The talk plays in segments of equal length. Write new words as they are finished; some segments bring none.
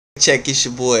Check, it's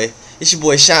your boy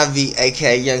Sean V,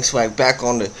 aka Young Swag, back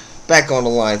on the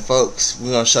line, folks.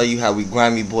 We're gonna show you how we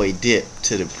grimy boy dip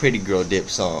to the Pretty Girl Dip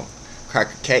song.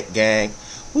 Cracker cake gang,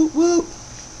 whoop whoop.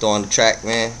 Throw on the track,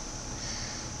 man.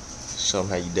 Show them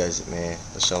how you does it, man.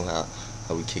 Let's show them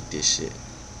how we kick this shit.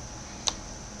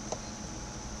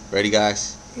 Ready,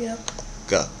 guys? Yep.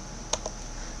 Go.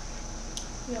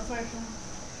 Yo, first one.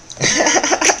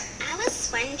 I was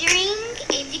wondering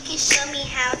if you can show me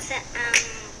how to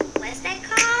what's that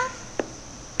called?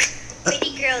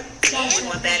 Pretty girl dip.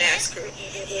 My badass crew.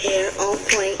 Hair on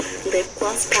point, lip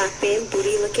gloss popping,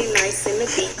 booty looking nice, and the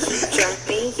beat keep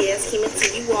dropping. Yeah, scheming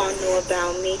till you all know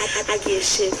about me. I get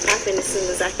shit popping as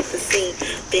soon as I hit the scene.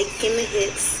 Thick in the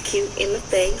hips, cute in the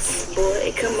face.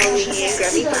 Boy, come over here and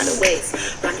grab me by the waist.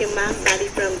 Rocking my body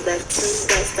from left to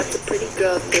right. Stop the pretty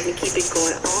girl, baby, keep it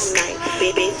going all night.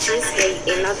 Bitches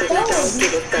hating, I really don't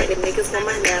give a fuck. The niggas want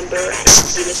my number, I ain't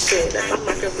give a shit. I'm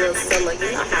like a real seller,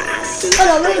 you know how I do.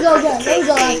 Hold on, let me go again. Let me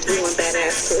go again. Doing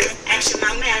badass crew. Action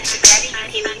mama, action daddy, you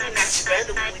hear me, not your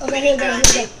brother. Okay, here we go.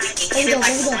 Here we go.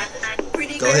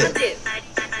 Pretty Go girl ahead. dip.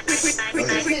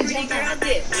 Pretty girl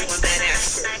dip. Doing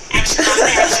badass crew. Action mama,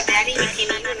 action daddy, you hear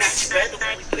me, not your brother.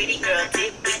 Pretty girl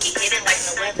dip, we can hit it like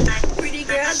no other. Pretty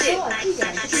girl dip.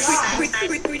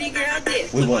 Pretty girl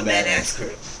dip. We want badass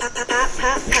crew. Pop, pop, pop,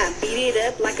 pop, pop, beat it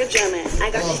up like a drummer.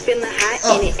 I got you feeling hot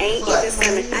and it ain't even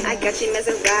summer. I got you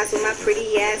mesmerized with my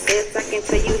pretty ass hips. I can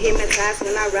tell you hypnotized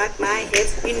when I rock my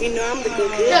hips. You know I'm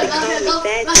looking good, they call me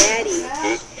Fat Daddy.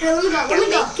 Y'all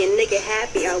making nigga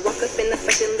happy. I walk up in the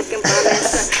fashion looking bomb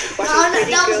ass up. Watching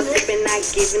pretty girls dipping, not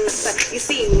giving a fuck. You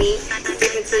see me,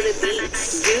 dipping to the beat.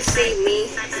 You see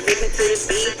me, dipping to the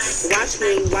beat. Watch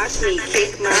me,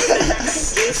 kick my feet.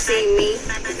 You see me,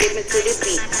 dipping to the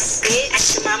beat.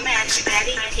 Bitch, mama, action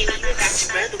daddy, you hear me, you got your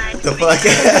brother. The fuck?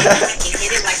 You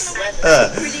hit it like no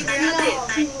other. Pretty girl dip.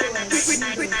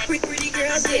 Pretty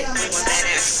girl dip.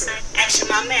 Badass crew. Action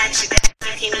mama, action daddy,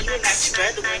 you hear me, you got your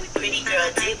brother. When we pretty girl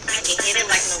dip, we can hit it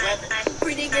like no other.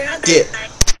 Pretty girl Dip.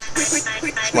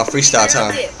 It's my freestyle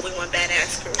time. We want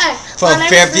badass crew. Hey, From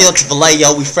Fairfield to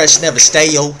Vallejo, we fresh, never stay,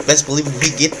 yo. Best believe we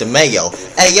get the mayo.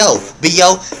 Ayo,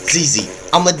 B.O., ZZ,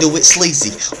 I'ma do it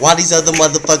sleazy. While these other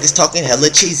motherfuckers talking hella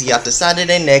cheesy out the side of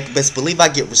their neck, best believe I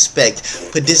get respect.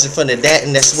 Put this in front of that,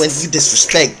 and that's when you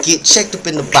disrespect. Get checked up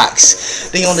in the box.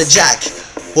 They on the jock.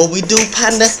 What we do,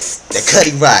 partner? That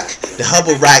Cuddy Rock. The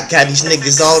Hubble Rock got these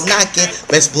niggas all knocking.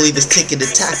 Best believe it's ticking and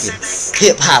talking.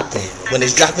 Hip hopping. When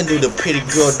it's dropping, do the pretty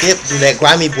girl dip. Do that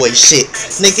grimy boy shit.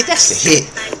 Nigga, that's a hit.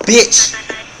 Bitch.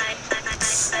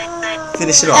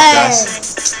 Finish it off,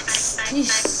 guys.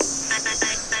 Peace.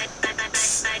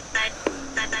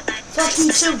 Fuck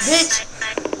you too, bitch.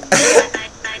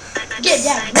 Get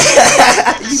that.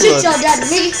 Sit your daddy,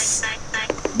 nigga.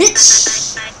 Bitch.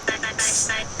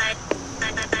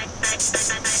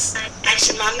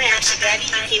 Action mama, action daddy,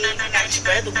 you hear me, you got your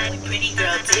brother. When we pretty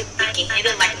girl dip, we can hit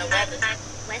it like no other.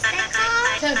 What's that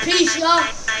called? Okay, peace, y'all.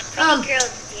 Pretty girl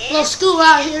dip. Little school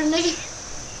out here, nigga.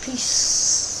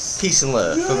 Peace. Peace and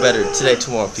love. Feel better today,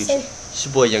 tomorrow, future. It's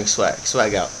your boy Young Swag.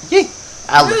 Swag out. Yeah.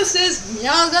 This is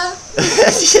Younger.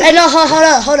 Hey, no,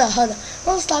 hold up.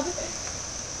 Don't stop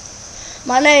it.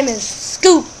 My name is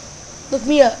Scoop. Look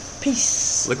me up.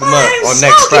 Peace. Look him up on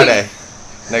next Friday.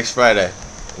 Next Friday.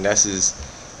 And that's his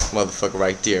motherfucker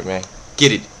right there, man.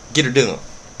 Get it. Get her done.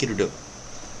 Get her done.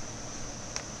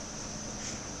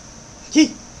 Yeah.